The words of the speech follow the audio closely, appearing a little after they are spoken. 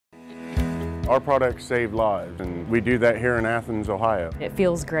Our products save lives, and we do that here in Athens, Ohio. It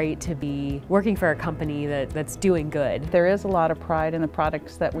feels great to be working for a company that's doing good. There is a lot of pride in the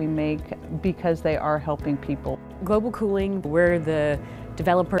products that we make because they are helping people. Global Cooling, we're the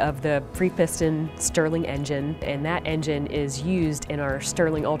developer of the free piston Stirling engine, and that engine is used in our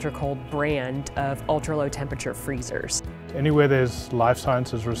Stirling Ultra Cold brand of ultra low temperature freezers. Anywhere there's life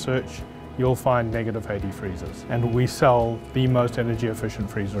sciences research, you'll find negative 80 freezers. And we sell the most energy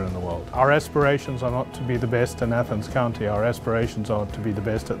efficient freezer in the world. Our aspirations are not to be the best in Athens County, our aspirations are to be the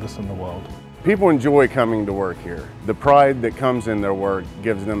best at this in the world. People enjoy coming to work here. The pride that comes in their work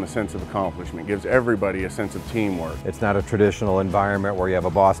gives them a sense of accomplishment, gives everybody a sense of teamwork. It's not a traditional environment where you have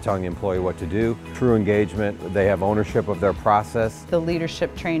a boss telling the employee what to do. True engagement, they have ownership of their process. The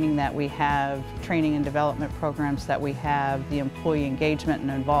leadership training that we have, training and development programs that we have, the employee engagement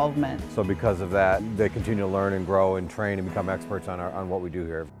and involvement. So because of that, they continue to learn and grow and train and become experts on what we do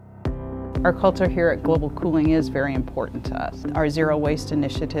here. Our culture here at Global Cooling is very important to us. Our zero waste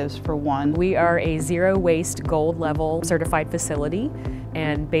initiatives, for one. We are a zero waste gold level certified facility,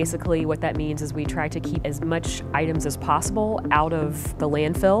 and basically what that means is we try to keep as much items as possible out of the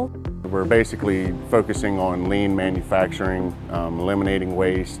landfill. We're basically focusing on lean manufacturing, eliminating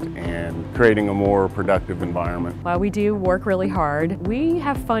waste, and creating a more productive environment. While we do work really hard, we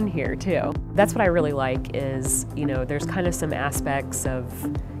have fun here too. That's what I really like is, there's kind of some aspects of,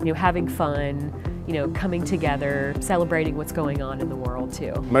 having fun, coming together, celebrating what's going on in the world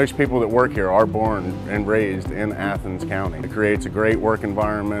too. Most people that work here are born and raised in Athens County. It creates a great work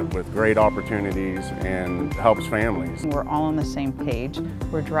environment with great opportunities and helps families. We're all on the same page.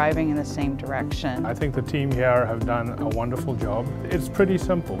 We're driving in the same direction. I think the team here have done a wonderful job. It's pretty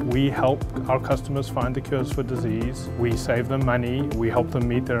simple. We help our customers find the cures for disease. We save them money. We help them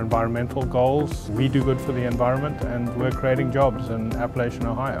meet their environmental goals. We do good for the environment, and we're creating jobs in Appalachian,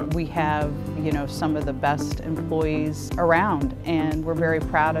 Ohio. We have, some of the best employees around, and we're very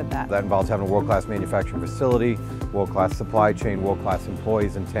proud of that. That involves having a world-class manufacturing facility, world-class supply chain, world-class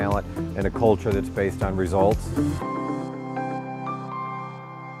employees and talent, and a culture that's based on results.